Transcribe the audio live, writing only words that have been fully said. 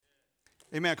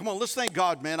Amen. Come on, let's thank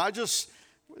God, man.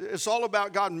 It's all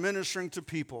about God ministering to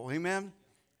people. Amen.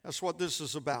 That's what this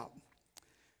is about.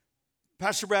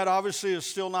 Pastor Brad obviously is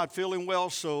still not feeling well,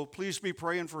 so please be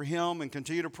praying for him and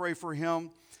continue to pray for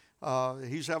him.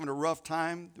 He's having a rough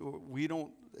time.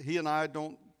 He and I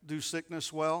don't do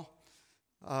sickness well.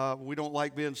 We don't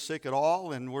like being sick at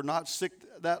all, and we're not sick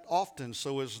that often,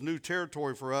 so it's new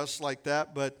territory for us like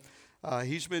that. But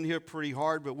he's been hit pretty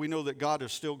hard, but we know that God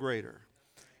is still greater.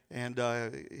 And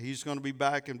he's going to be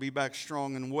back and be back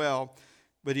strong and well.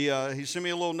 But he sent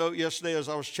me a little note yesterday as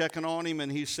I was checking on him, and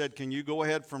he said, can you go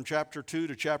ahead from chapter 2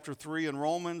 to chapter 3 in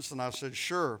Romans? And I said,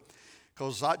 sure.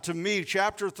 Because to me,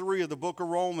 chapter 3 of the book of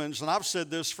Romans, and I've said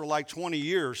this for like 20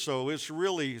 years, so it's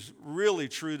really, really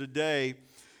true today.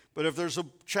 But if there's a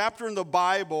chapter in the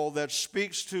Bible that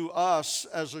speaks to us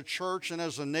as a church and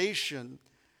as a nation,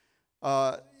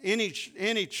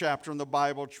 any chapter in the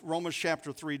Bible, Romans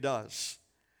chapter 3 does.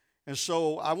 And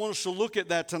so I want us to look at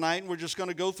that tonight, and we're just going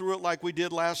to go through it like we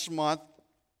did last month.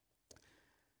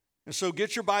 And so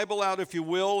get your Bible out if you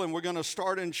will, and we're going to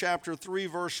start in chapter 3,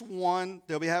 verse 1.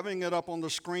 They'll be having it up on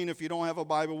the screen if you don't have a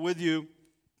Bible with you.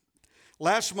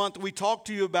 Last month we talked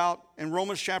to you about, in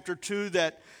Romans chapter 2,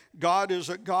 that God is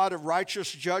a God of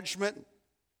righteous judgment.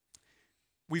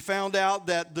 We found out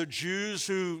that the Jews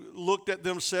who looked at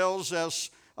themselves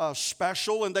as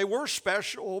special, and they were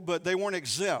special, but they weren't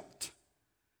exempt.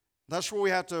 That's where we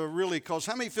have to really, because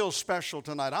how many feel special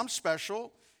tonight? I'm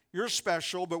special, you're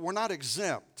special, but we're not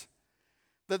exempt.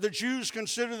 That the Jews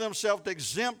consider themselves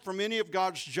exempt from any of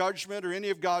God's judgment or any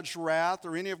of God's wrath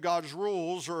or any of God's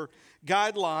rules or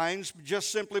guidelines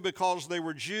just simply because they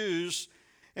were Jews,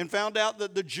 and found out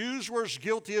that the Jews were as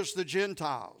guilty as the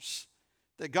Gentiles,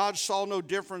 that God saw no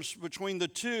difference between the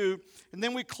two. And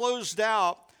then we closed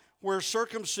out where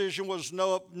circumcision was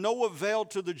no avail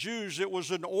to the Jews. It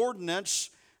was an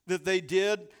ordinance that they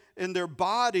did in their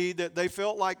body that they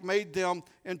felt like made them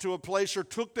into a place or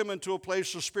took them into a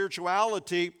place of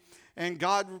spirituality. And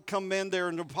God would come in there,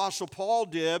 and the Apostle Paul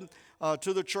did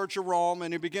to the church of Rome,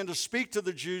 and he began to speak to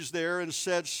the Jews there and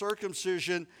said,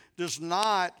 circumcision does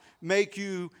not make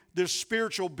you this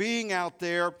spiritual being out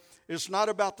there. It's not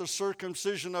about the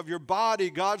circumcision of your body.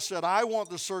 God said, I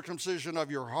want the circumcision of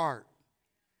your heart.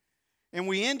 And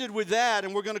we ended with that,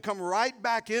 and we're going to come right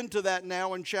back into that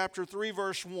now in chapter 3,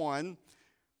 verse 1,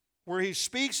 where he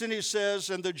speaks and he says,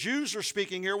 and the Jews are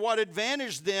speaking here, what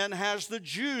advantage then has the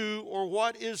Jew, or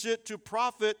what is it to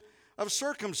profit of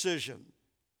circumcision?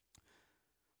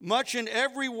 Much in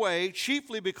every way,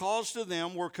 chiefly because to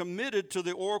them were committed to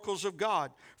the oracles of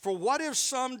God. For what if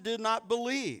some did not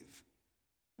believe?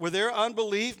 Will their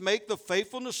unbelief make the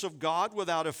faithfulness of God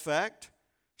without effect?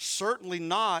 Certainly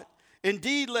not.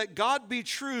 Indeed, let God be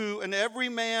true and every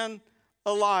man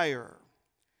a liar.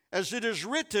 As it is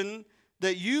written,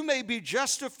 that you may be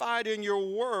justified in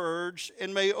your words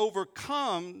and may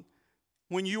overcome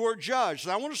when you are judged.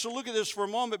 And I want us to look at this for a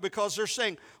moment, because they're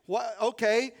saying,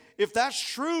 okay, if that's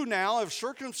true now, if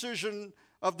circumcision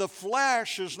of the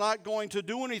flesh is not going to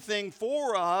do anything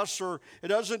for us, or it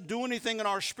doesn't do anything in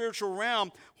our spiritual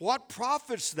realm, what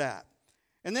profits that?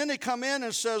 And then they come in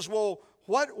and says, well,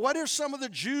 what if some of the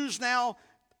Jews now,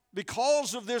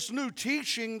 because of this new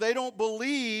teaching, they don't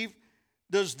believe?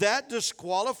 Does that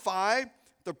disqualify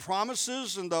the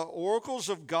promises and the oracles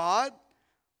of God?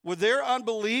 Would their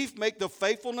unbelief make the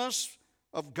faithfulness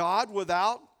of God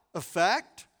without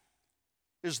effect?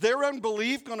 Is their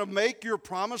unbelief going to make your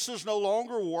promises no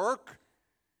longer work?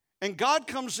 And God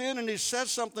comes in and he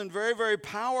says something very, very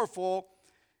powerful.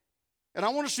 And I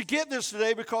want us to get this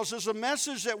today, because there's a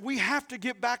message that we have to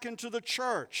get back into the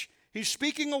church. He's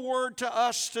speaking a word to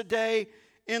us today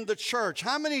in the church.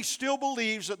 How many still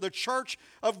believes that the church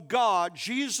of God,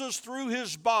 Jesus through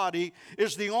his body,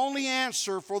 is the only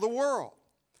answer for the world?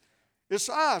 It's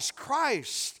us,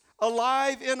 Christ,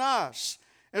 alive in us.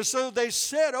 And so they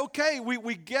said, okay,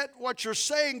 we get what you're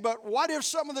saying, but what if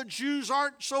some of the Jews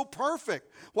aren't so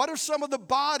perfect? What if some of the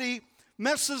body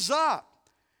messes up?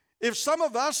 If some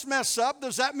of us mess up,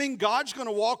 does that mean God's going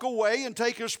to walk away and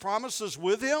take his promises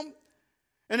with him?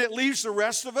 And it leaves the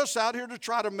rest of us out here to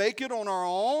try to make it on our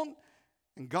own?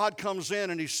 And God comes in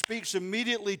and he speaks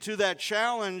immediately to that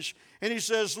challenge. And he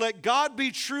says, let God be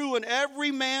true and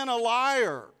every man a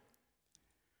liar.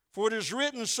 For it is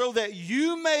written, so that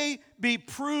you may be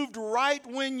proved right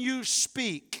when you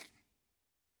speak,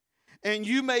 and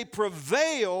you may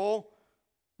prevail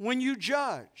when you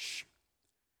judge.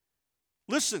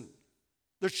 Listen,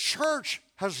 the church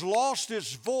has lost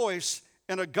its voice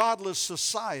in a godless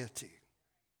society.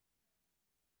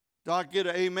 Do I get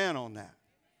an amen on that?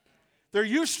 There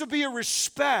used to be a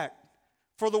respect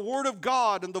for the Word of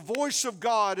God and the voice of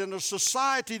God in a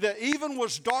society that even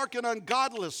was dark and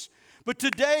ungodless. But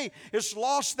today, it's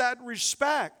lost that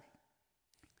respect.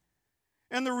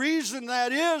 And the reason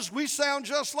that is, we sound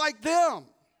just like them.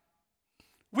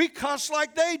 We cuss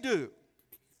like they do.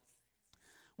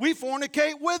 We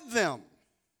fornicate with them.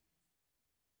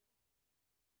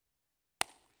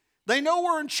 They know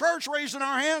we're in church raising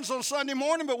our hands on Sunday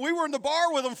morning, but we were in the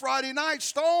bar with them Friday night,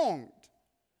 stoned.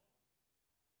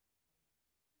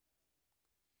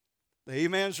 The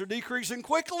amens are decreasing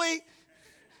quickly.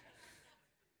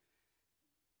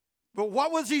 But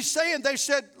what was he saying? They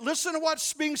said, listen to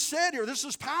what's being said here. This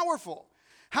is powerful.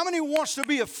 How many wants to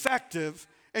be effective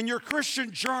in your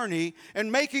Christian journey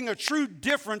and making a true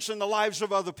difference in the lives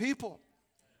of other people?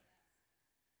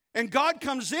 And God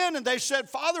comes in and they said,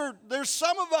 Father, there's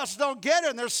some of us don't get it.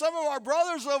 And there's some of our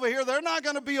brothers over here, they're not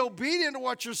going to be obedient to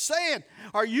what you're saying.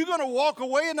 Are you going to walk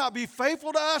away and not be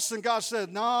faithful to us? And God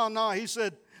said, no. He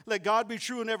said, let God be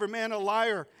true and every man a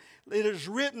liar. It is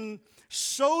written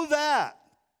so that.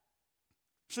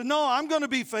 So no, I'm going to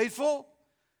be faithful.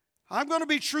 I'm going to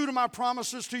be true to my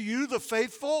promises to you, the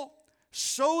faithful,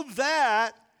 so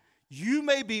that you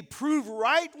may be proved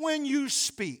right when you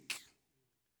speak.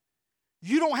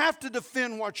 You don't have to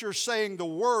defend what you're saying. The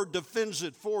Word defends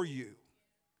it for you.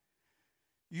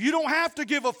 You don't have to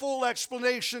give a full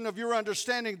explanation of your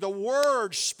understanding. The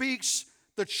Word speaks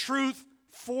the truth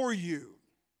for you.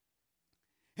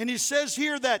 And he says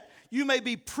here that you may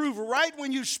be proved right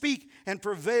when you speak and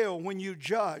prevail when you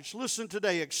judge. Listen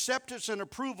today, acceptance and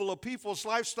approval of people's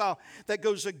lifestyle that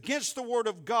goes against the Word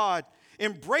of God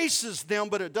embraces them,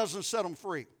 but it doesn't set them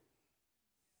free.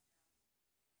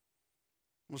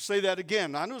 We'll say that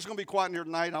again. I know it's going to be quiet in here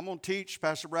tonight. I'm going to teach.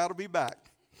 Pastor Brad will be back.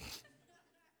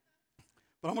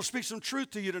 But I'm going to speak some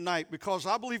truth to you tonight because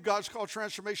I believe God's called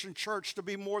Transformation Church to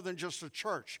be more than just a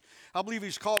church. I believe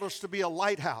He's called us to be a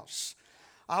lighthouse.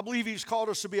 I believe He's called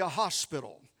us to be a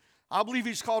hospital. I believe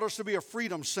He's called us to be a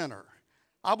freedom center.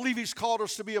 I believe He's called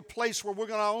us to be a place where we're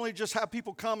going to not only just have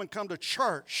people come to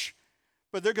church,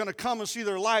 but they're going to come and see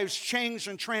their lives changed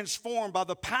and transformed by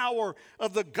the power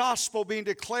of the gospel being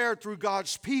declared through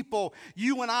God's people.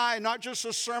 You and I, not just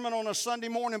a sermon on a Sunday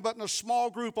morning, but in a small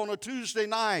group on a Tuesday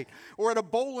night or at a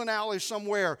bowling alley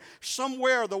somewhere.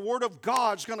 Somewhere the Word of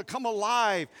God's going to come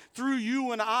alive through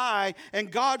you and I.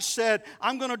 And God said,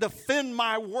 I'm going to defend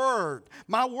my Word.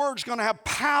 My Word's going to have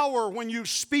power when you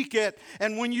speak it.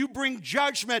 And when you bring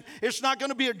judgment, it's not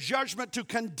going to be a judgment to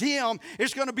condemn.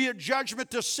 It's going to be a judgment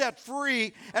to set free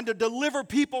and to deliver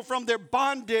people from their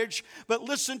bondage. But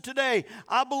listen today,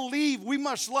 I believe we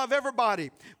must love everybody.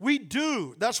 We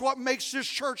do. That's what makes this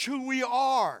church who we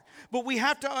are. But we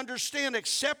have to understand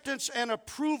acceptance and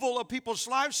approval of people's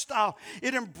lifestyle.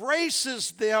 It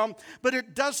embraces them, but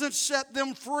it doesn't set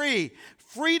them free.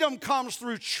 Freedom comes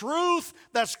through truth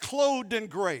that's clothed in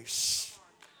grace.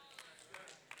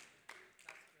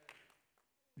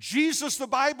 Jesus, the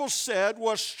Bible said,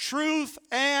 was truth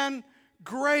and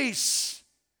grace.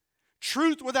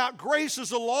 Truth without grace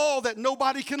is a law that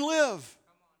nobody can live.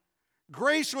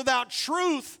 Grace without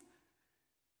truth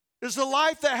is a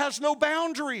life that has no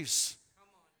boundaries.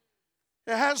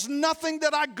 It has nothing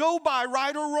that I go by,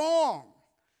 right or wrong.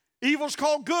 Evil's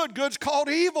called good, good's called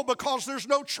evil because there's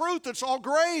no truth, it's all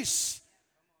grace.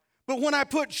 But when I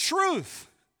put truth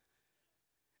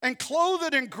and clothe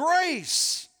it in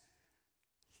grace,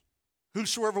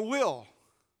 whosoever will,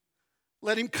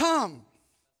 let him come.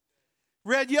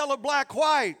 Red, yellow, black,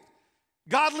 white,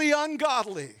 godly,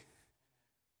 ungodly.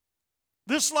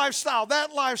 This lifestyle,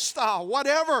 that lifestyle,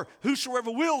 whatever, whosoever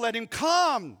will, let him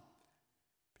come.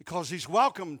 Because he's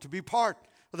welcome to be part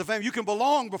of the family. You can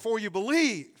belong before you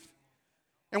believe.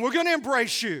 And we're going to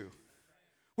embrace you.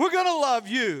 We're going to love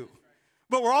you.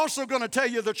 But we're also going to tell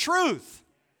you the truth.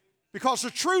 Because the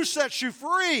truth sets you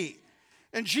free.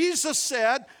 And Jesus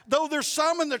said, though there's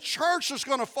some in the church that's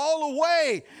going to fall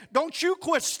away, don't you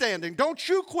quit standing. Don't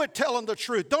you quit telling the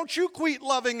truth. Don't you quit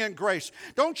loving in grace.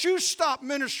 Don't you stop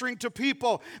ministering to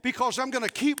people because I'm going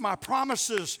to keep my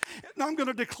promises. And I'm going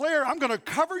to declare, I'm going to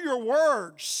cover your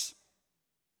words.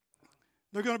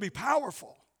 They're going to be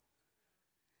powerful.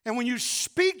 And when you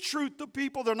speak truth to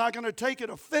people, they're not going to take it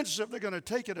offensive. They're going to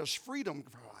take it as freedom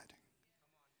providing.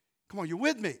 Come on, you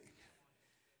with me?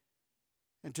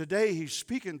 And today he's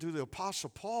speaking through the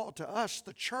Apostle Paul to us,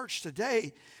 the church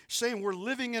today, saying we're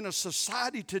living in a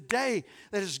society today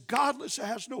that is godless, that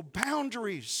has no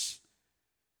boundaries.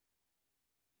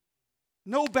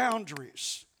 No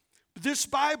boundaries. But this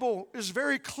Bible is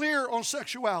very clear on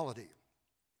sexuality.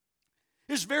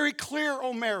 It's very clear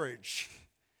on marriage.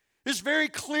 It's very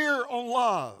clear on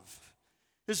love.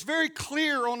 It's very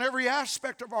clear on every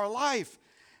aspect of our life.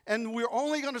 And we're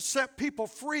only going to set people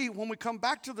free when we come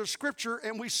back to the Scripture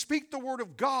and we speak the Word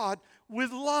of God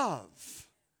with love.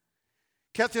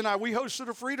 Kathy and I, we hosted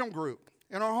a freedom group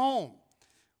in our home.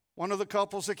 One of the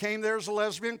couples that came there is a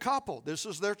lesbian couple. This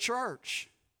is their church.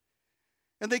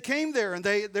 And they came there, and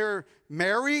they're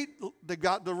married. They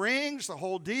got the rings, the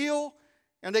whole deal.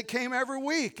 And they came every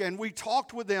week, and we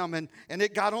talked with them, and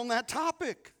it got on that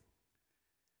topic.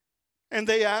 And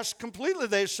they asked completely,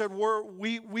 they said,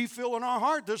 we feel in our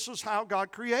heart this is how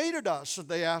God created us. And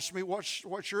they asked me,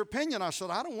 what's your opinion? I said,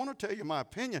 I don't want to tell you my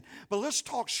opinion, but let's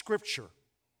talk Scripture.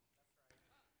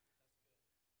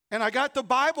 And I got the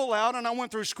Bible out, and I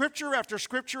went through Scripture after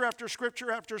Scripture after Scripture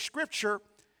after Scripture,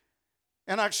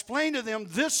 and I explained to them,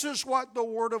 this is what the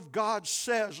Word of God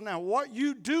says. Now, what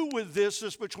you do with this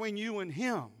is between you and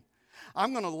Him.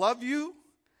 I'm going to love you.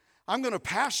 I'm going to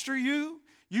pastor you.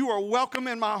 You are welcome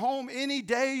in my home any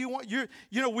day you want.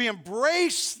 We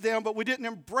embrace them, but we didn't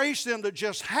embrace them to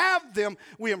just have them.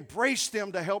 We embraced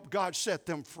them to help God set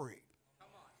them free.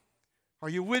 Are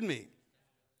you with me?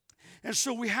 And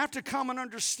so we have to come and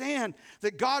understand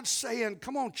that God's saying,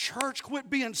 come on, church,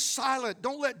 quit being silent.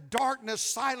 Don't let darkness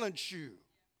silence you.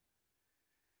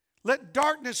 Let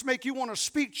darkness make you want to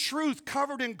speak truth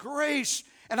covered in grace,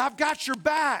 and I've got your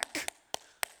back.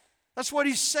 That's what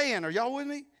He's saying. Are y'all with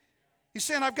me? He's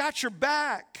saying, I've got your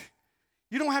back.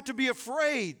 You don't have to be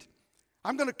afraid.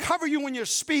 I'm going to cover you when you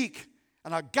speak,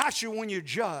 and I got you when you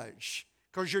judge.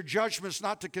 Because your judgment's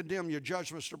not to condemn, your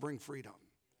judgment's to bring freedom,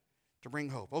 to bring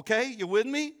hope. Okay, you with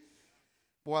me?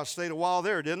 Boy, I stayed a while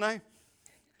there, didn't I?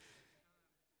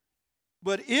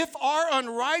 But if our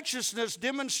unrighteousness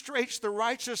demonstrates the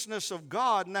righteousness of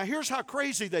God, now here's how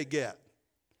crazy they get.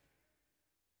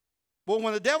 Well,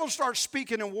 when the devil starts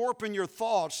speaking and warping your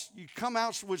thoughts, you come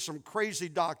out with some crazy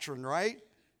doctrine, right?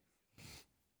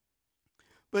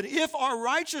 But if our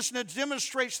righteousness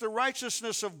demonstrates the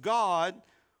righteousness of God,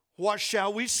 what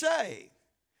shall we say?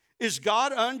 Is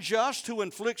God unjust who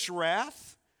inflicts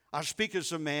wrath? I speak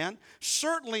as a man.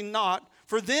 Certainly not,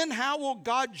 for then how will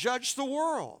God judge the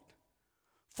world?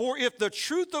 For if the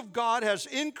truth of God has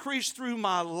increased through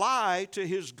my lie to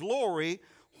His glory,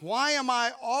 why am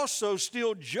I also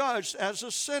still judged as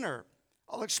a sinner?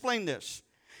 I'll explain this.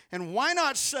 And why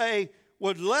not say,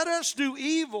 well, let us do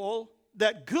evil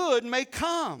that good may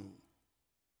come?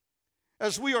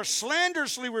 As we are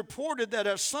slanderously reported that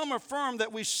as some affirm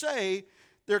that we say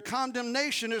their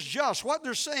condemnation is just. What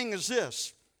they're saying is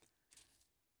this.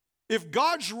 If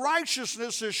God's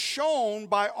righteousness is shown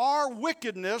by our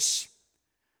wickedness,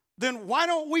 then why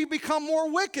don't we become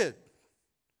more wicked?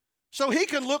 So He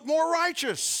can look more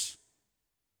righteous.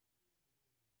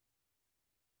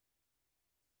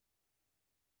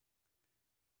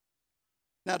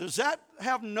 Now, does that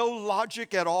have no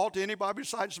logic at all to anybody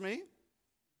besides me?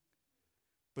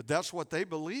 But that's what they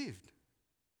believed.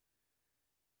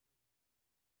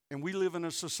 And we live in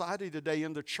a society today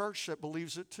in the church that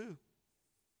believes it too.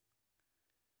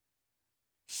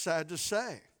 Sad to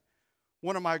say.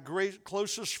 One of my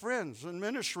closest friends in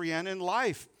ministry and in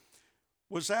life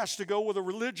was asked to go with a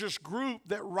religious group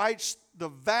that writes the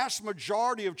vast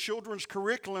majority of children's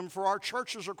curriculum for our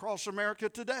churches across America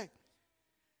today.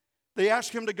 They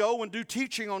asked him to go and do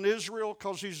teaching on Israel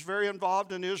because he's very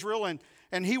involved in Israel,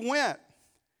 and he went.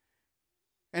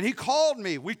 And he called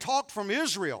me. We talked from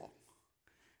Israel.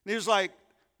 And he was like,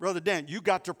 Brother Dan, you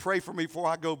got to pray for me before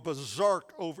I go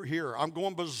berserk over here. I'm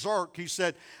going berserk. He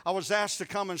said, I was asked to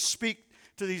come and speak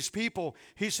to these people.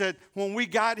 He said, when we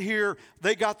got here,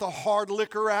 they got the hard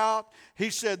liquor out. He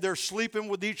said, they're sleeping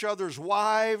with each other's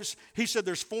wives. He said,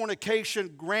 there's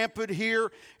fornication rampant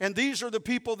here. And these are the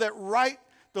people that write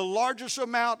the largest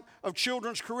amount of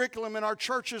children's curriculum in our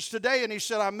churches today. And he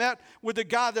said, I met with the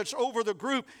guy that's over the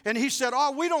group. And he said,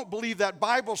 oh, we don't believe that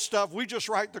Bible stuff. We just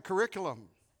write the curriculum.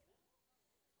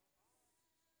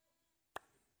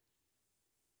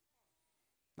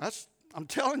 I'm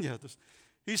telling you this.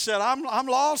 He said, I'm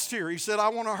lost here. He said, I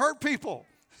want to hurt people.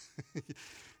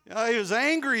 He was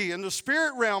angry in the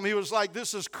spirit realm. He was like,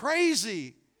 this is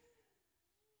crazy.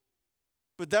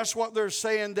 But that's what they're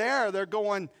saying there. They're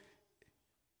going,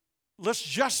 let's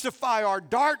justify our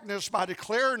darkness by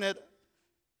declaring it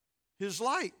His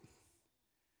light.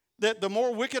 That the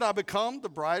more wicked I become, the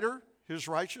brighter His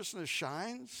righteousness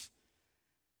shines.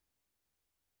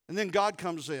 And then God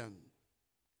comes in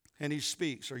and He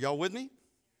speaks. Are y'all with me?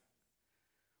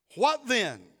 What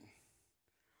then?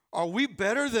 Are we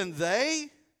better than they?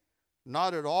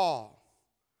 Not at all.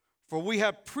 For we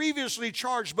have previously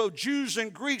charged both Jews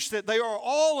and Greeks that they are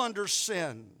all under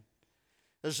sin.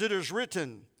 As it is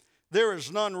written, there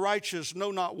is none righteous, no,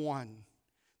 not one.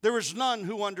 There is none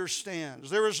who understands.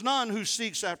 There is none who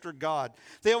seeks after God.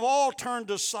 They have all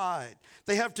turned aside.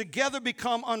 They have together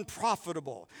become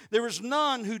unprofitable. There is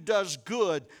none who does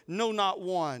good, no, not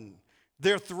one.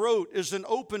 Their throat is an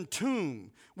open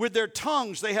tomb. With their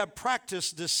tongues they have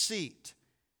practiced deceit.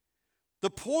 The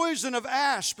poison of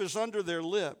asp is under their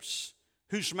lips,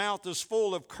 whose mouth is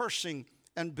full of cursing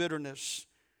and bitterness.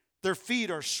 Their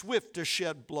feet are swift to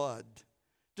shed blood.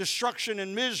 Destruction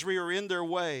and misery are in their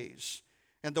ways,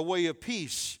 and the way of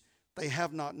peace they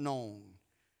have not known.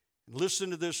 And listen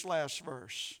to this last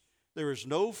verse. There is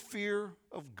no fear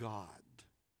of God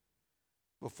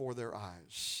before their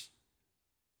eyes.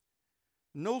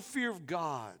 No fear of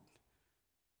God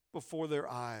before their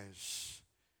eyes.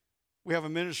 We have a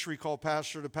ministry called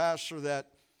Pastor to Pastor that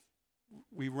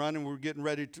we run, and we're getting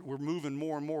ready to, we're moving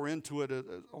more and more into it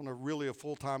on a really a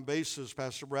full-time basis.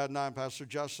 Pastor Brad and I and Pastor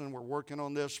Justin, we're working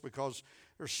on this because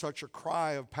there's such a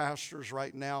cry of pastors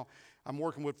right now. I'm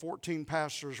working with 14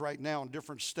 pastors right now in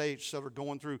different states that are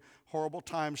going through horrible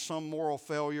times, some moral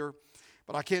failure.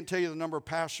 But I can't tell you the number of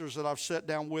pastors that I've sat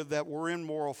down with that were in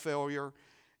moral failure.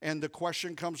 And the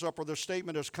question comes up, or the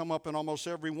statement has come up in almost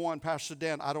every one, Pastor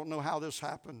Dan, I don't know how this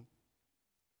happened.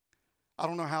 I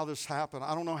don't know how this happened.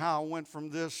 I don't know how I went from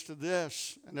this to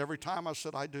this. And every time I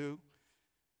said, I do.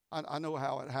 I know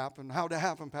how it happened. How did it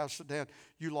happen, Pastor Dan?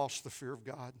 You lost the fear of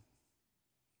God.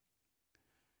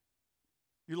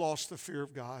 You lost the fear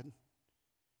of God.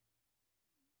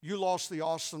 You lost the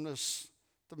awesomeness,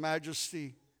 the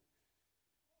majesty.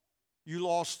 You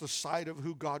lost the sight of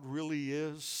who God really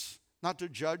is. Not to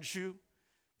judge you,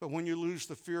 but when you lose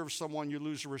the fear of someone, you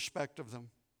lose the respect of them.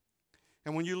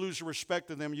 And when you lose the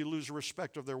respect of them, you lose the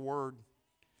respect of their word.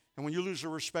 And when you lose the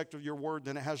respect of your word,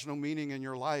 then it has no meaning in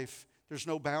your life. There's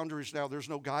no boundaries now. There's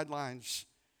no guidelines.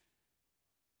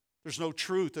 There's no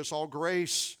truth. It's all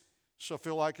grace. So I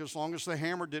feel like as long as the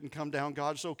hammer didn't come down,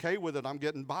 God's okay with it. I'm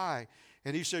getting by.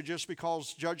 And he said, just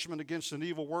because judgment against an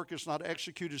evil work is not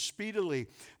executed speedily,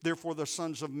 therefore the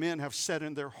sons of men have set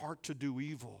in their heart to do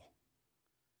evil.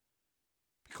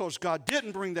 Because God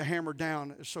didn't bring the hammer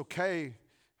down, it's okay.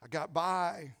 I got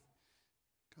by.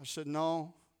 I said,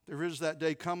 no, there is that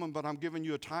day coming, but I'm giving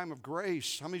you a time of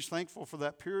grace. How many's thankful for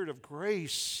that period of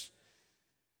grace?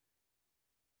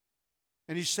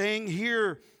 And he's saying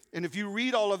here, and if you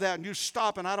read all of that and you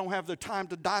stop, and I don't have the time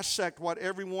to dissect what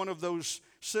every one of those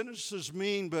sentences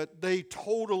mean, but they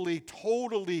totally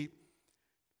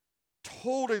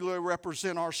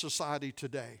represent our society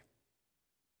today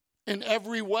in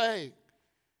every way.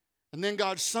 And then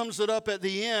God sums it up at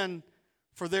the end,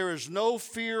 for there is no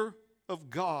fear of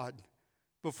God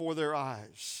before their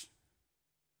eyes.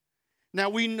 Now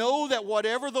we know that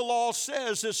whatever the law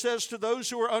says, it says to those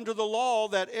who are under the law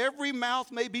that every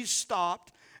mouth may be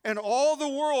stopped and all the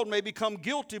world may become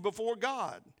guilty before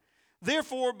God.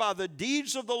 Therefore, by the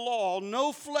deeds of the law,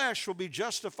 no flesh will be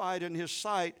justified in his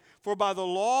sight, for by the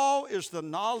law is the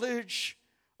knowledge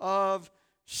of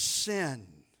sin.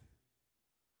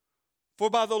 For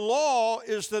by the law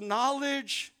is the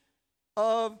knowledge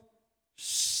of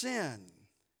sin.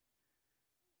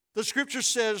 The scripture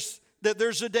says that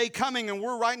there's a day coming, and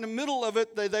we're right in the middle of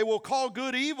it. They will call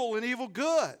good evil and evil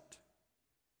good.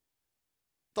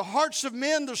 The hearts of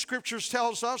men, the scriptures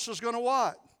tells us, is going to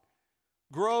what?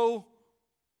 Grow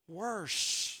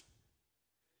worse.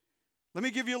 Let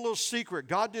me give you a little secret.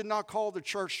 God did not call the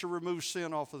church to remove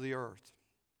sin off of the earth.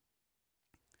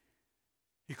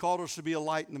 He called us to be a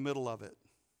light in the middle of it.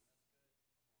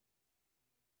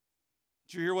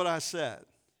 Did you hear what I said?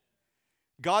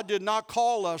 God did not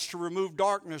call us to remove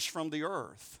darkness from the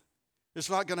earth. It's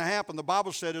not going to happen. The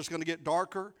Bible said it's going to get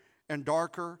darker and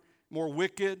darker, more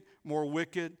wicked,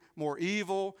 more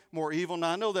evil, more evil.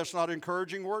 Now, I know that's not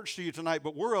encouraging words to you tonight,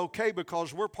 but we're okay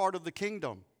because we're part of the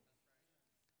kingdom.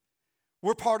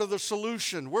 We're part of the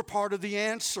solution. We're part of the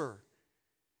answer.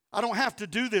 I don't have to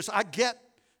do this. I get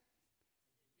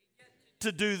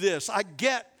to do this. I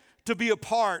get to be a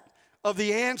part of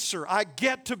the answer. I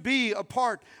get to be a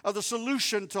part of the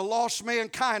solution to lost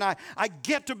mankind. I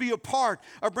get to be a part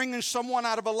of bringing someone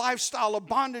out of a lifestyle of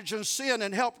bondage and sin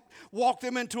and help walk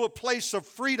them into a place of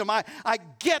freedom. I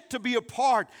get to be a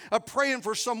part of praying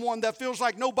for someone that feels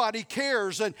like nobody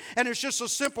cares and it's just a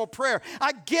simple prayer.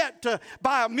 I get to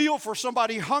buy a meal for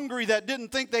somebody hungry that didn't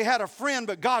think they had a friend,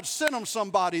 but God sent them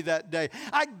somebody that day.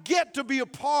 I get to be a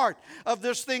part of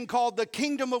this thing called the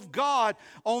kingdom of God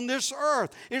on this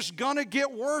earth. It's going to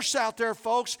get worse out there,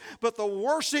 folks, but the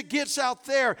worse it gets out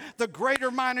there, the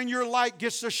greater mine and your light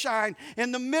gets to shine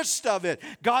in the midst of it.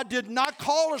 God did not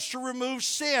call us to remove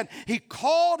sin. He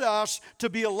called us to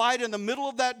be a light in the middle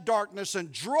of that darkness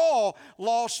and draw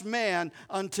lost man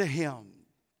unto Him.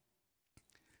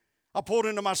 I pulled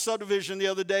into my subdivision the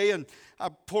other day, and I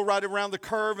pulled right around the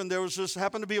curve, and there was this,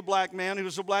 happened to be a black man. He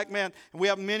was a black man, and we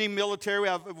have many military. We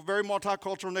have a very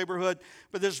multicultural neighborhood.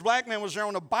 But this black man was there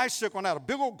on a bicycle and had a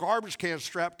big old garbage can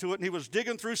strapped to it, and he was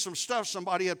digging through some stuff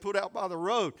somebody had put out by the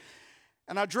road.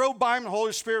 And I drove by him, and the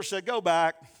Holy Spirit said, go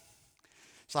back.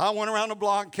 So I went around the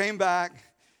block, came back.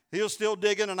 He was still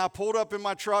digging, and I pulled up in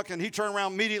my truck, and he turned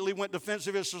around, immediately went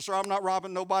defensive. He said, sir, I'm not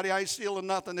robbing nobody. I ain't stealing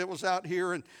nothing. It was out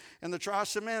here. And the truck, I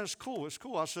said, man, it's cool. It's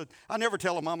cool. I said, I never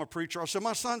tell him I'm a preacher. I said,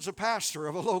 my son's a pastor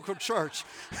of a local church.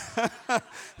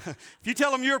 If you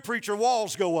tell him you're a preacher,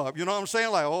 walls go up. You know what I'm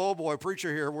saying? Like, oh, boy,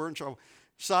 preacher here. We're in trouble.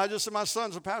 So I just said, my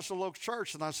son's a pastor of a local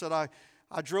church. And I said,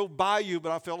 I drove by you,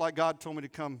 but I felt like God told me to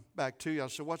come back to you. I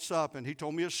said, what's up? And he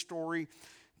told me a story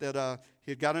that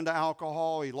he had got into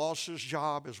alcohol. He lost his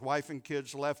job. His wife and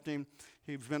kids left him.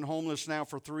 He's been homeless now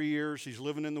for 3 years. He's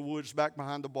living in the woods back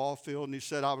behind the ball field. And he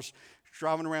said, I was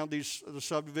driving around the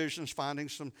subdivisions, finding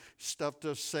some stuff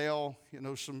to sell,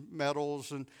 some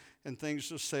metals and things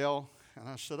to sell. And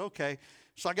I said, okay.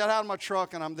 So I got out of my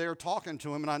truck, and I'm there talking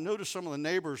to him. And I noticed some of the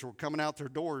neighbors were coming out their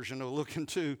doors, looking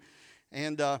too.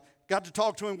 And got to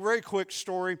talk to him. Very quick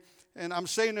story. And I'm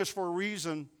saying this for a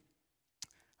reason.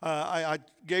 I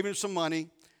gave him some money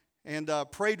and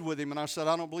prayed with him. And I said,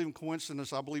 I don't believe in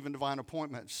coincidence. I believe in divine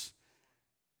appointments.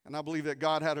 And I believe that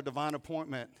God had a divine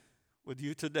appointment with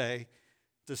you today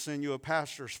to send you a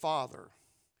pastor's father.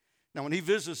 Now, when he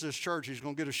visits this church, he's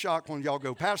going to get a shock when y'all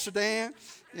go, Pastor Dan?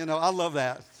 I love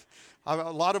that. A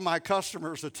lot of my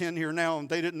customers attend here now, and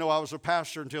they didn't know I was a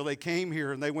pastor until they came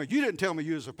here. And they went, you didn't tell me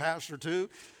you was a pastor too.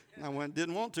 And I went,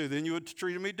 didn't want to. Then you would have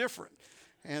treated me different.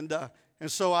 And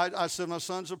so I said, my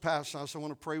son's a pastor. I said, I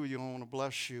want to pray with you. I want to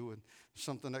bless you. And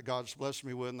something that God's blessed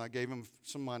me with. And I gave him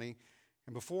some money.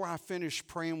 And before I finished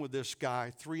praying with this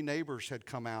guy, 3 neighbors had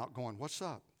come out going, what's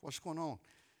up? What's going on?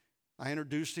 I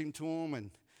introduced him to them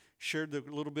and shared a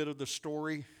little bit of the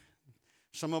story.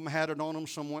 Some of them had it on them.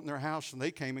 Some went in their house, and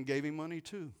they came and gave him money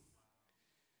too.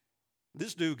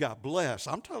 This dude got blessed.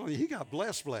 I'm telling you, he got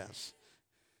blessed.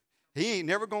 He ain't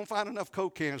never going to find enough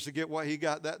Coke cans to get what he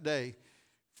got that day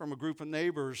from a group of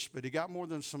neighbors, but he got more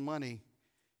than some money.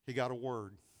 He got a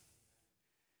word.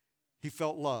 He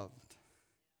felt loved.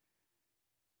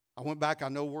 I went back. I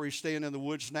know where he's staying in the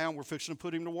woods now, and we're fixing to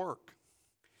put him to work.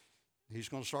 He's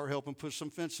going to start helping put some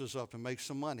fences up and make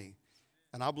some money.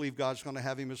 And I believe God's going to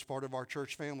have him as part of our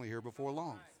church family here before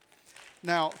long.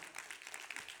 Now,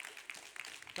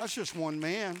 that's just one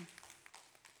man.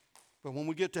 But when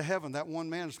we get to heaven, that one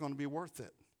man is going to be worth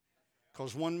it.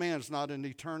 Because one man's not in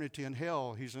eternity in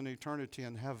hell. He's in eternity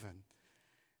in heaven.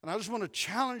 And I just want to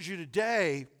challenge you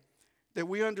today that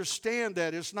we understand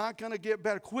that it's not going to get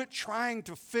better. Quit trying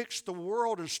to fix the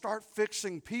world and start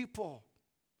fixing people.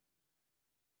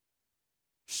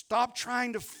 Stop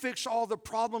trying to fix all the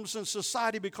problems in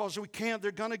society because we can't.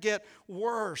 They're going to get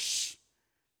worse.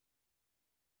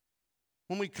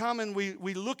 When we come and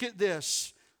we look at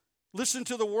this, listen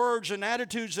to the words and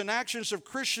attitudes and actions of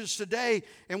Christians today,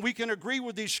 and we can agree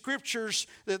with these scriptures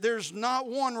that there's not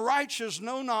one righteous,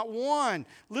 no, not one.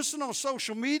 Listen on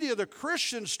social media, the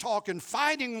Christians talking,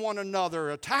 fighting one another,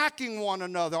 attacking one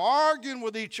another, arguing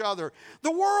with each other.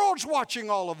 The world's watching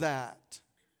all of that.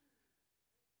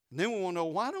 And then we want to know,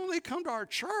 why don't they come to our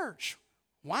church?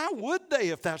 Why would they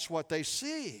if that's what they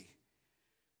see?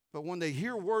 But when they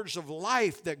hear words of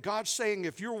life that God's saying,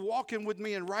 if you're walking with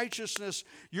me in righteousness,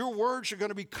 your words are going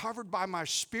to be covered by my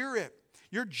spirit.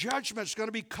 Your judgment's going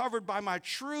to be covered by my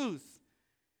truth.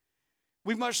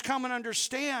 We must come and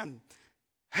understand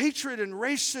hatred and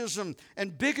racism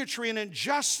and bigotry and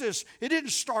injustice. It didn't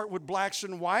start with blacks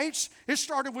and whites. It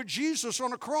started with Jesus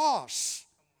on a cross.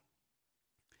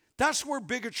 That's where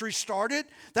bigotry started.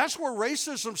 That's where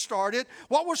racism started.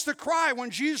 What was the cry when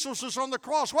Jesus was on the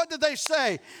cross? What did they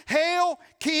say? Hail,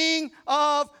 King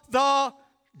of the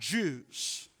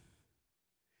Jews.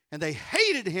 And they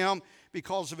hated him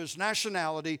because of his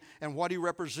nationality and what he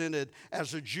represented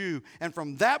as a Jew. And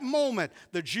from that moment,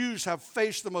 the Jews have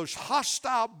faced the most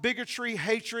hostile bigotry,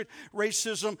 hatred,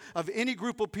 racism of any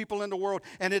group of people in the world.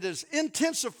 And it has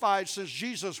intensified since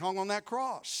Jesus hung on that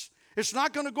cross. It's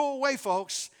not going to go away,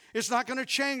 folks. It's not going to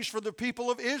change for the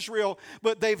people of Israel,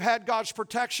 but they've had God's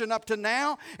protection up to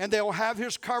now, and they'll have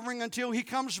his covering until he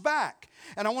comes back.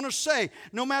 And I want to say,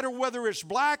 no matter whether it's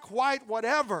black, white,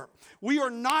 whatever, we are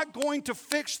not going to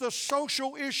fix the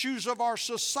social issues of our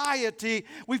society.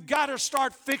 We've got to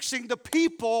start fixing the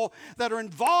people that are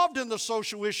involved in the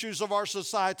social issues of our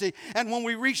society. And when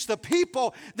we reach the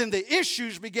people, then the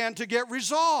issues begin to get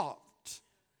resolved.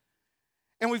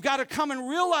 And we've got to come and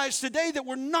realize today that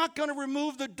we're not going to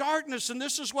remove the darkness. And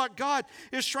this is what God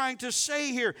is trying to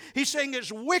say here. He's saying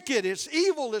it's wicked, it's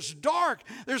evil, it's dark.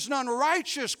 There's none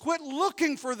righteous. Quit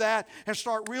looking for that and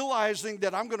start realizing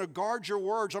that I'm going to guard your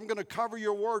words. I'm going to cover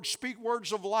your words. Speak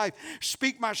words of life.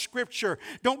 Speak my scripture.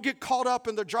 Don't get caught up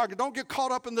in the jargon. Don't get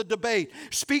caught up in the debate.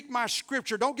 Speak my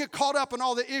scripture. Don't get caught up in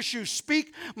all the issues.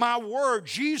 Speak my word.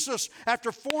 Jesus,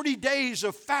 after 40 days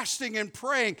of fasting and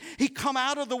praying, he come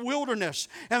out of the wilderness.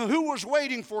 And who was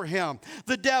waiting for him?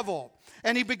 The devil.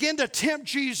 And he began to tempt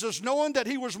Jesus, knowing that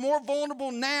he was more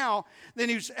vulnerable now than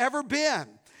he's ever been.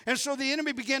 And so the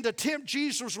enemy began to tempt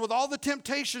Jesus with all the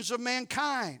temptations of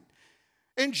mankind.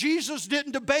 And Jesus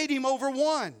didn't debate him over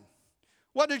one.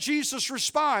 What did Jesus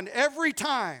respond? Every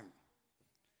time.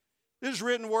 This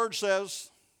written word says,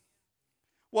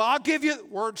 well, I'll give you,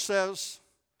 word says.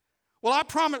 Well, I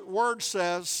promise, word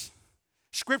says.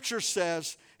 Scripture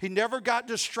says. He never got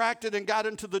distracted and got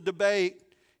into the debate.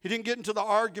 He didn't get into the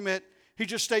argument. He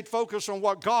just stayed focused on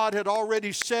what God had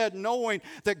already said, knowing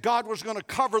that God was going to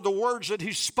cover the words that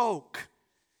he spoke.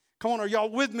 Come on, are y'all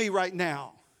with me right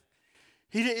now?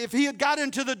 If he had got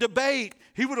into the debate,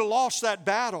 he would have lost that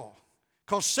battle.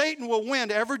 Because Satan will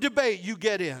win every debate you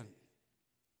get in.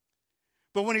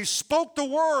 But when he spoke the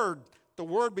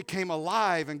word became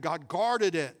alive and God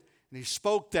guarded it. And he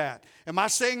spoke that. Am I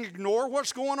saying ignore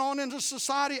what's going on in the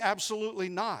society? Absolutely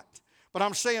not. But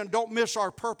I'm saying don't miss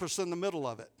our purpose in the middle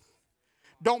of it.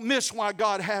 Don't miss why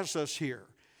God has us here.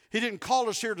 He didn't call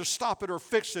us here to stop it or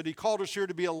fix it. He called us here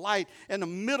to be a light in the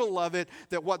middle of it,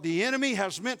 that what the enemy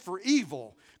has meant for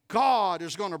evil, God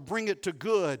is going to bring it to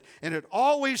good. And it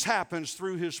always happens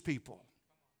through his people.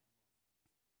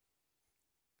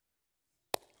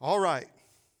 All right.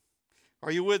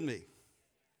 Are you with me?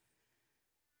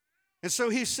 And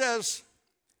so he says,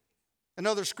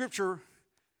 another scripture,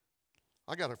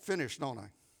 I got to finish, don't I?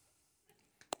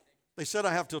 They said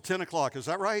I have till 10 o'clock. Is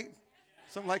that right?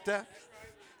 Something like that?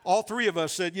 All three of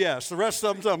us said yes. The rest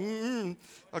of them said,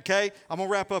 Okay, I'm going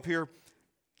to wrap up here.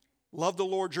 Love the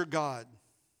Lord your God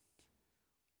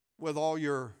with all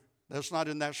your, that's not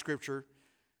in that scripture.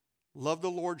 Love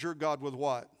the Lord your God with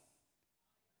what?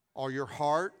 All your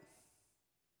heart,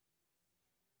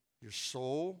 your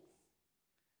soul,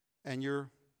 and your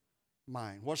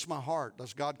mind. What's my heart?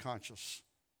 That's God conscious.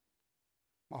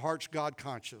 My heart's God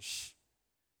conscious.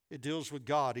 It deals with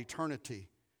God, eternity.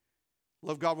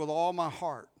 Love God with all my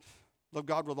heart. Love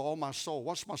God with all my soul.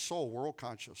 What's my soul? World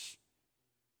conscious.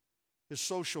 It's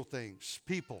social things,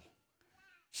 people,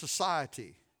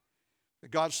 society.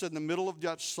 God said in the middle of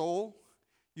that soul,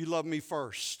 you love me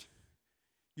first.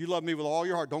 You love me with all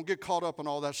your heart. Don't get caught up in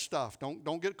all that stuff.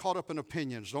 Don't get caught up in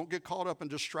opinions. Don't get caught up in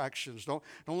distractions. Don't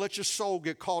let your soul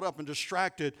get caught up and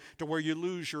distracted to where you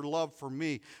lose your love for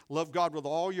me. Love God with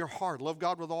all your heart. Love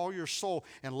God with all your soul.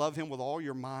 And love him with all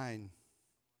your mind.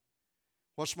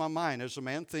 What's my mind? As a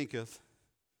man thinketh,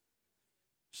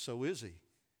 so is he.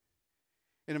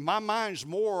 And if my mind's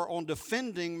more on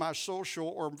defending my social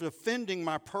or defending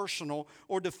my personal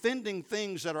or defending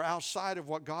things that are outside of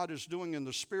what God is doing in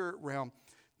the spirit realm,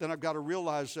 then I've got to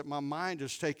realize that my mind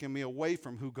is taking me away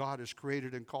from who God has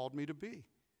created and called me to be.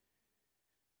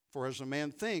 For as a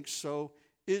man thinks, so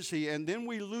is he. And then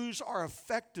we lose our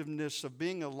effectiveness of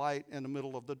being a light in the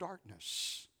middle of the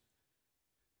darkness.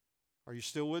 Are you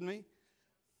still with me?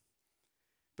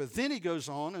 But then he goes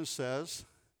on and says,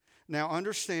 now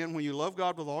understand, when you love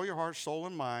God with all your heart, soul,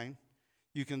 and mind,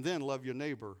 you can then love your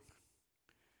neighbor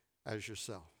as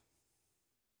yourself.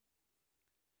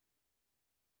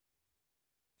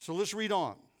 So let's read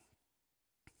on.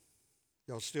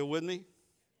 Y'all still with me?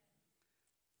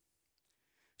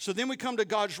 So then we come to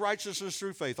God's righteousness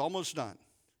through faith. Almost done.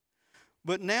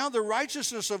 But now the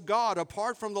righteousness of God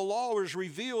apart from the law is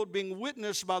revealed, being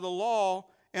witnessed by the law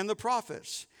and the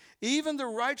prophets. Even the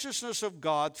righteousness of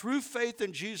God through faith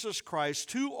in Jesus Christ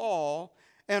to all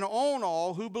and on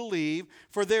all who believe,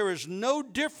 for there is no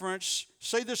difference,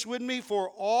 say this with me,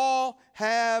 for all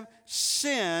have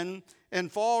sinned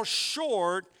and fall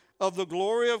short of the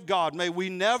glory of God. May we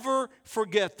never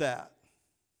forget that.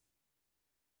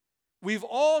 We've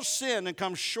all sinned and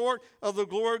come short of the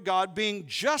glory of God, being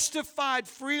justified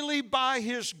freely by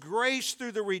his grace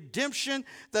through the redemption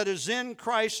that is in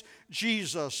Christ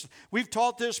Jesus. We've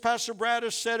taught this. Pastor Brad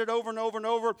has said it over and over and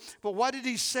over. But what did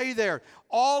he say there?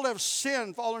 All have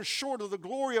sinned, fallen short of the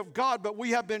glory of God, but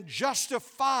we have been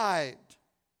justified.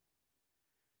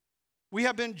 We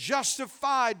have been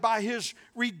justified by his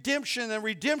redemption, and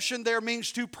redemption there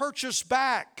means to purchase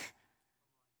back.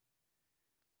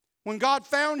 When God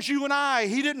found you and I,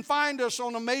 he didn't find us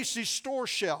on a Macy's store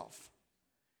shelf.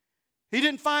 He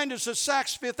didn't find us at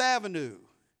Saks Fifth Avenue.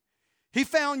 He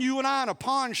found you and I in a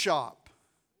pawn shop.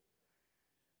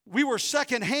 We were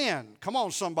secondhand. Come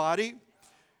on, somebody.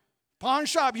 Pawn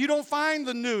shop, you don't find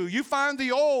the new. You find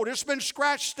the old. It's been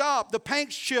scratched up. The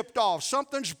paint's chipped off.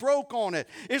 Something's broke on it.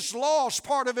 It's lost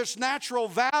part of its natural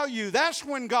value. That's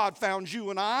when God found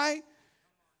you and I.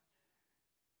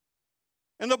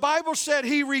 And the Bible said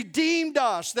He redeemed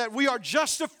us, that we are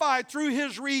justified through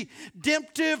His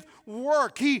redemptive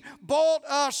work. He bought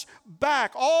us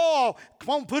back. Come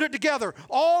on, put it together.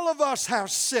 All of us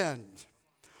have sinned.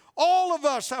 All of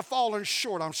us have fallen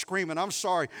short. I'm screaming, I'm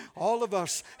sorry. All of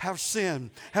us have sinned,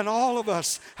 and all of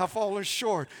us have fallen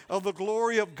short of the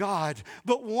glory of God.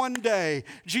 But one day,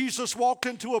 Jesus walked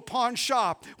into a pawn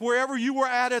shop, wherever you were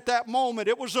at that moment.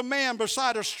 It was a man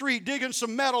beside a street digging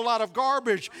some metal out of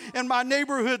garbage in my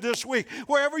neighborhood this week.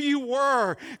 Wherever you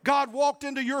were, God walked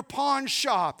into your pawn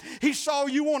shop. He saw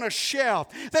you on a shelf.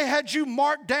 They had you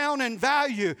marked down in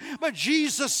value. But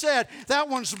Jesus said, that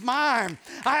one's mine.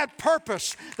 I had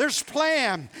purpose. There's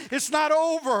plan. It's not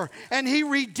over. And He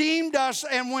redeemed us.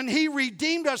 And when He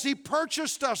redeemed us, He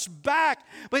purchased us back.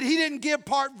 But He didn't give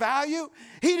part value.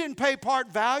 He didn't pay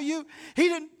part value. He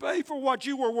didn't pay for what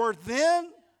you were worth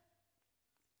then.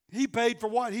 He paid for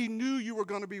what He knew you were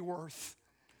going to be worth.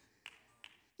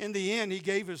 In the end, He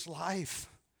gave His life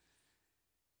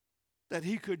that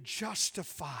He could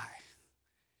justify,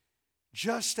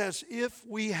 just as if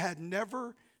we had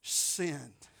never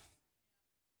sinned.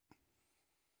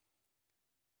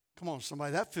 Come on,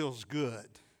 somebody, that feels good.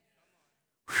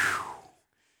 Whew.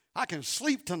 I can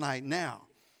sleep tonight now.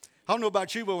 I don't know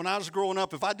about you, but when I was growing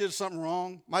up, if I did something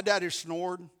wrong, my daddy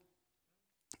snored.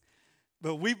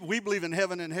 But we believe in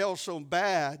heaven and hell so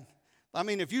bad. I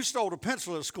mean, if you stole a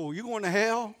pencil at school, you going to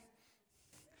hell?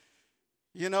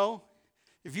 You know?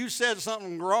 If you said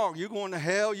something wrong, you're going to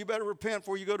hell. You better repent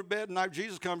before you go to bed. And if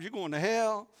Jesus comes, you're going to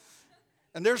hell.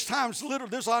 And there's times, literally,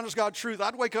 this honest God truth,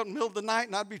 I'd wake up in the middle of the night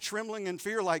and I'd be trembling in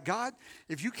fear like, God,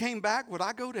 if you came back, would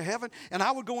I go to heaven? And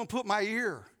I would go and put my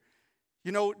ear.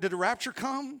 You know, did the rapture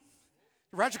come?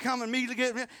 The rapture come and me to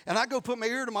get me? And I'd go put my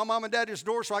ear to my mom and daddy's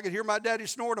door so I could hear my daddy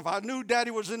snort. If I knew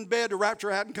daddy was in bed, the rapture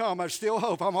hadn't come, I'd still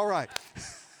hope I'm all right.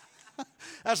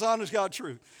 That's the honest God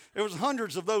truth. There was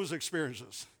hundreds of those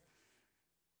experiences.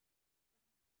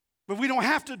 But we don't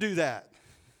have to do that.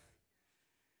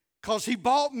 Because He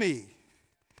bought me.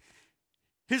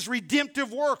 His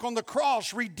redemptive work on the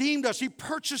cross redeemed us. He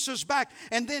purchased us back,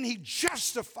 and then He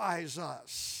justifies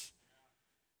us.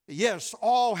 Yes,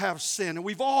 all have sinned, and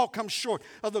we've all come short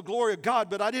of the glory of God,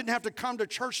 but I didn't have to come to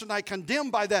church tonight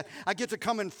condemned by that. I get to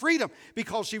come in freedom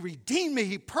because He redeemed me,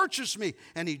 He purchased me,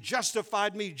 and He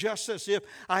justified me just as if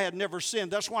I had never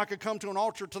sinned. That's why I could come to an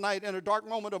altar tonight in a dark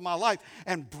moment of my life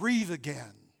and breathe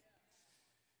again.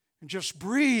 And just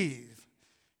breathe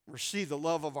and receive the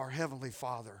love of our Heavenly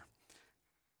Father.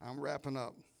 I'm wrapping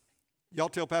up. Y'all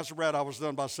tell Pastor Brad I was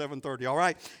done by 7:30, all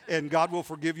right? And God will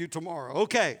forgive you tomorrow.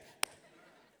 Okay.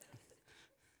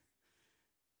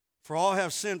 For all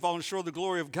have sinned, fallen short of the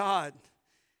glory of God.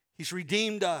 He's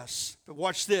redeemed us. But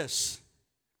watch this.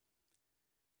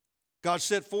 God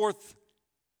set forth,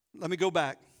 let me go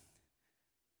back.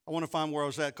 I want to find where I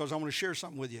was at because I want to share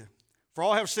something with you. For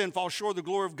all have sinned, fall short of the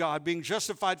glory of God, being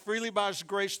justified freely by His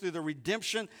grace through the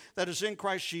redemption that is in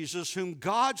Christ Jesus, whom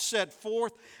God set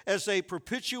forth as a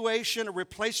propitiation, a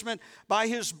replacement by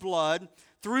His blood,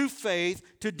 through faith,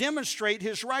 to demonstrate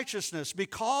His righteousness.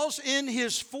 Because in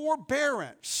His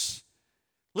forbearance,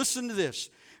 listen to this,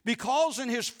 because in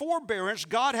His forbearance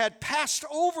God had passed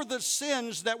over the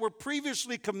sins that were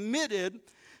previously committed,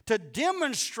 to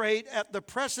demonstrate at the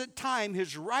present time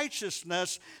His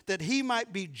righteousness, that He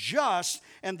might be just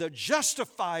and the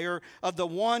justifier of the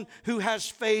one who has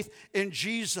faith in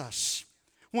Jesus.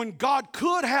 When God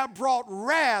could have brought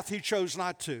wrath, He chose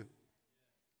not to.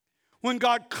 When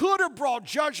God could have brought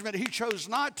judgment, He chose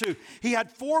not to. He had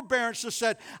forbearance and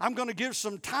said, I'm going to give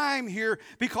some time here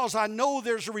because I know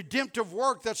there's a redemptive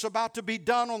work that's about to be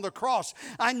done on the cross.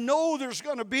 I know there's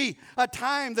going to be a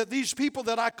time that these people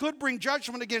that I could bring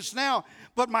judgment against now,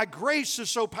 but my grace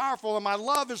is so powerful and my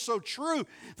love is so true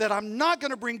that I'm not going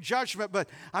to bring judgment, but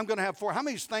I'm going to have How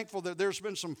many is thankful that there's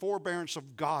been some forbearance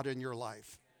of God in your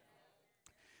life?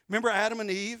 Remember Adam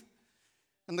and Eve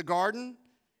in the garden?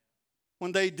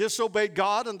 When they disobeyed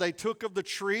God and they took of the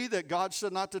tree that God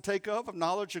said not to take of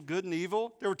knowledge of good and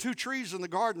evil. There were two trees in the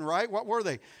garden, right? What were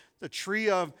they? The tree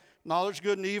of knowledge,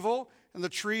 good and evil, and the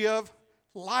tree of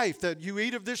life, that you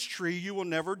eat of this tree, you will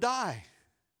never die.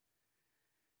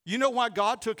 You know why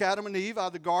God took Adam and Eve out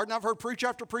of the garden? I've heard preacher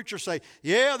after preacher say,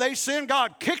 yeah, they sinned,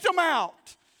 God kicked them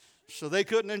out. So they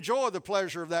couldn't enjoy the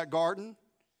pleasure of that garden.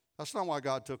 That's not why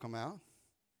God took them out.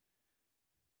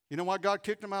 You know why God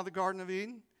kicked them out of the Garden of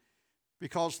Eden?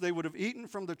 Because they would have eaten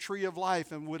from the tree of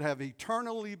life and would have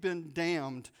eternally been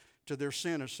damned to their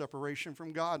sin of separation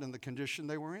from God and the condition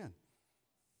they were in.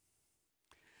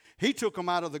 He took them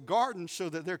out of the garden so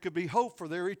that there could be hope for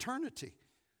their eternity.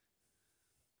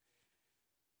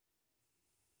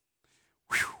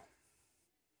 Whew.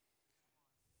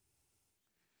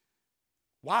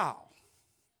 Wow.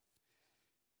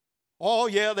 Oh,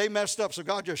 yeah, they messed up, so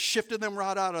God just shifted them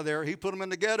right out of there. He put them in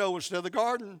the ghetto instead of the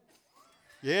garden.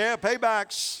 Yeah,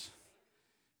 paybacks.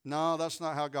 No, that's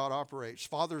not how God operates.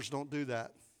 Fathers don't do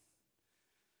that.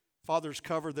 Fathers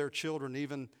cover their children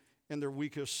even in their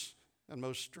weakest and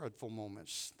most dreadful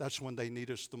moments. That's when they need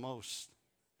us the most.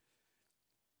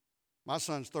 My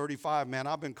son's 35, man.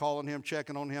 I've been calling him,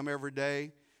 checking on him every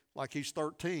day like he's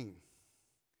 13.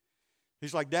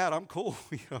 He's like, Dad, I'm cool.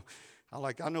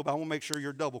 I know, but I want to make sure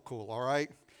you're double cool, all right?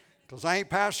 Because I ain't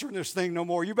pastoring this thing no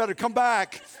more. You better come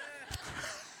back.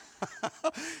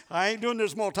 I ain't doing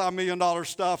this multi-million-dollar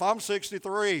stuff. I'm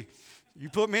 63. You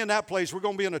put me in that place, we're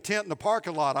going to be in a tent in the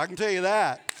parking lot. I can tell you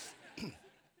that.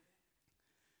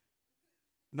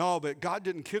 No, but God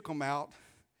didn't kick them out.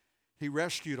 He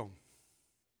rescued them.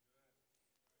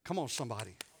 Come on,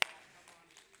 somebody.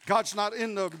 God's not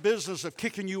in the business of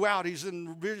kicking you out. He's in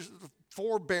the business of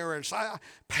forbearance,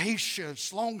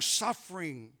 patience,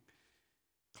 long-suffering,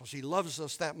 because He loves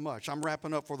us that much. I'm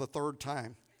wrapping up for the third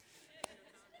time.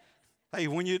 Hey,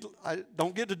 I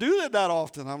don't get to do that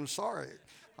often. I'm sorry.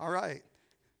 All right,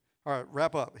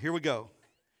 wrap up. Here we go.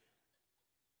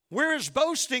 Where is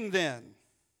boasting then?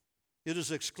 It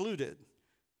is excluded.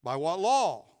 By what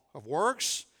law? Of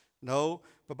works? No,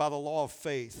 but by the law of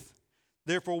faith.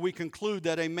 Therefore, we conclude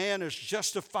that a man is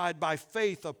justified by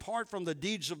faith apart from the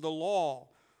deeds of the law.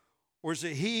 Or is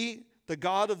it He, the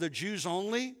God of the Jews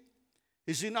only?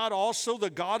 Is He not also the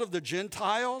God of the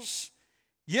Gentiles?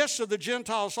 Yes, of the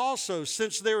Gentiles also,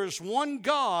 since there is one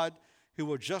God who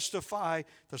will justify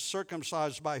the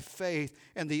circumcised by faith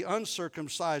and the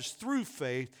uncircumcised through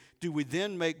faith. Do we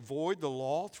then make void the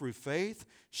law through faith?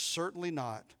 Certainly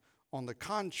not. On the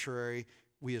contrary,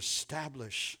 we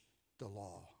establish the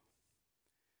law.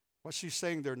 What's he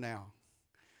saying there now?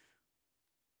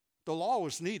 The law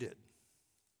was needed.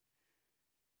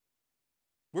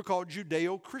 We're called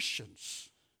Judeo-Christians.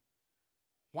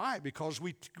 Why? Because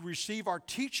we receive our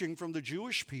teaching from the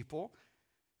Jewish people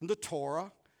and the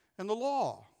Torah and the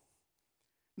law.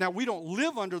 Now, we don't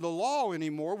live under the law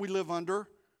anymore. We live under,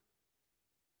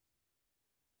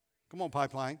 come on,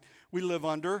 Pipeline. We live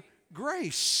under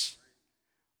grace.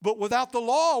 But without the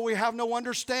law, we have no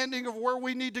understanding of where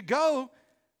we need to go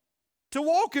to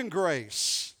walk in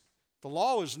grace. The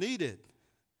law is needed.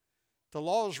 The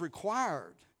law is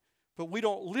required. But we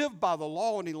don't live by the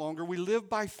law any longer. We live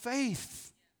by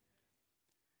faith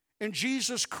in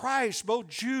Jesus Christ. Both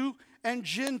Jew and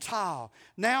Gentile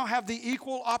now have the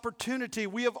equal opportunity.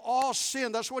 We have all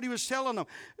sinned. That's what he was telling them.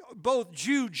 Both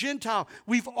Jew, Gentile,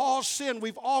 we've all sinned.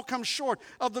 We've all come short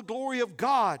of the glory of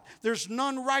God. There's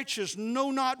none righteous,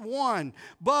 no, not one.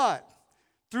 But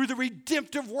through the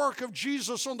redemptive work of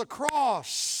Jesus on the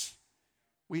cross,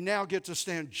 we now get to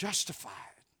stand justified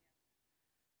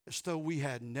as though we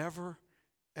had never,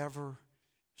 ever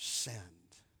sinned.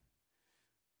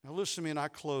 Now listen to me, and I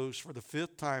close for the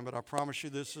fifth time, but I promise you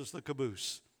this is the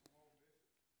caboose.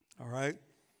 All right?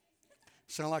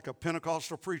 Sound like a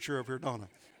Pentecostal preacher up here, don't I?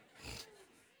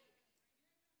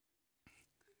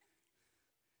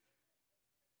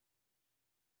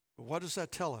 But what does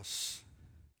that tell us?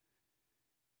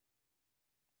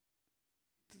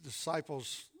 The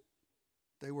disciples,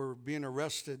 they were being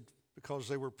arrested because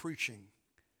they were preaching.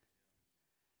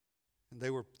 And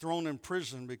they were thrown in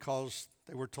prison because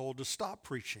they were told to stop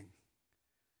preaching.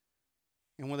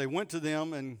 And when they went to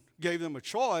them and gave them a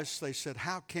choice, they said,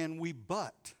 how can we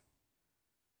but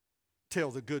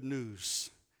tell the good news?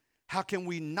 How can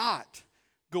we not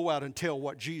go out and tell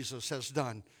what Jesus has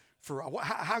done for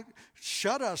us?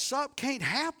 Shut us up can't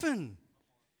happen.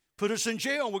 Put us in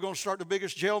jail, and we're going to start the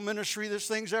biggest jail ministry this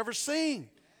thing's ever seen.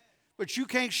 But you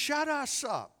can't shut us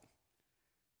up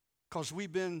because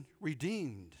we've been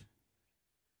redeemed.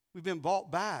 We've been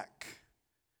bought back.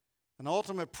 An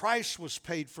ultimate price was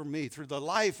paid for me through the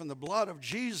life and the blood of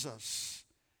Jesus.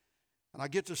 And I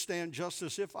get to stand just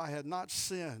as if I had not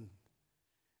sinned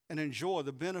and enjoy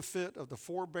the benefit of the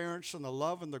forbearance and the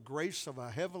love and the grace of a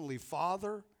heavenly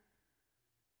Father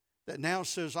that now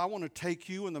says, I want to take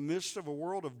you in the midst of a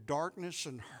world of darkness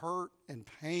and hurt and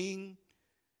pain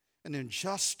and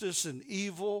injustice and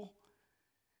evil,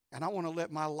 and I want to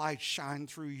let my light shine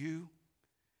through you.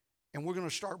 And we're going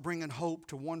to start bringing hope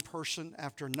to one person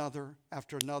after another,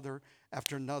 after another,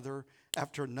 after another,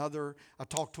 after another. I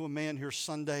talked to a man here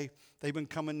Sunday. They've been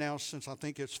coming now since I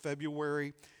think it's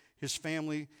February. His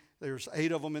family, there's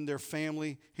 8 of them in their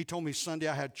family. He told me Sunday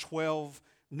I had 12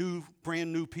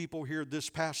 brand new people here this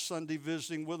past Sunday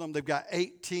visiting with them. They've got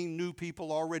 18 new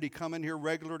people already coming here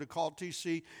regular to call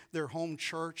TC their home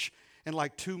church. In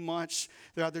like 2 months,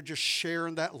 they're out there just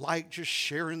sharing that light, just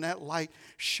sharing that light,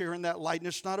 sharing that light. And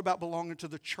it's not about belonging to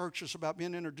the church. It's about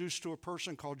being introduced to a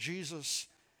person called Jesus.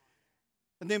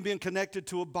 And then being connected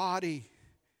to a body.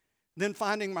 Then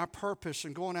finding my purpose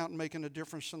and going out and making a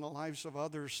difference in the lives of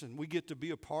others. And we get to be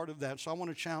a part of that. So I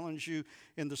want to challenge you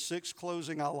in the 6th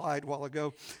closing. I lied a while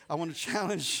ago. I want to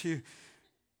challenge you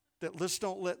that let's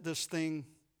don't let this thing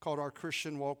called our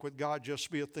Christian walk with God just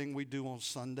be a thing we do on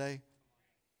Sunday.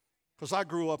 Because I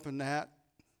grew up in that.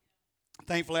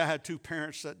 Thankfully, I had 2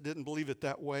 parents that didn't believe it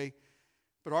that way.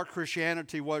 But our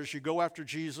Christianity was you go after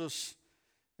Jesus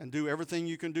and do everything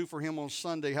you can do for him on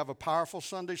Sunday. Have a powerful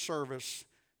Sunday service.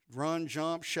 Run,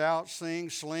 jump, shout,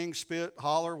 sing, sling, spit,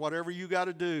 holler, whatever you got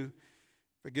to do.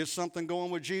 But get something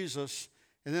going with Jesus.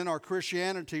 And then our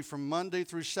Christianity from Monday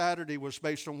through Saturday was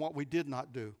based on what we did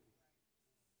not do.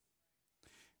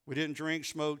 We didn't drink,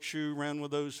 smoke, chew, run with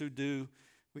those who do.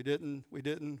 We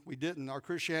didn't. Our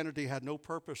Christianity had no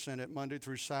purpose in it Monday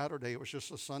through Saturday. It was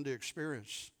just a Sunday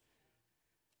experience.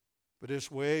 But it's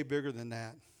way bigger than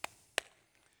that.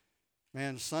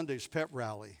 Man, Sunday's pep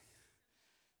rally.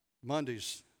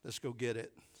 Mondays, let's go get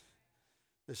it.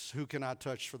 This who can I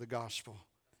touch for the gospel?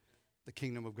 The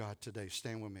kingdom of God today.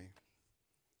 Stand with me.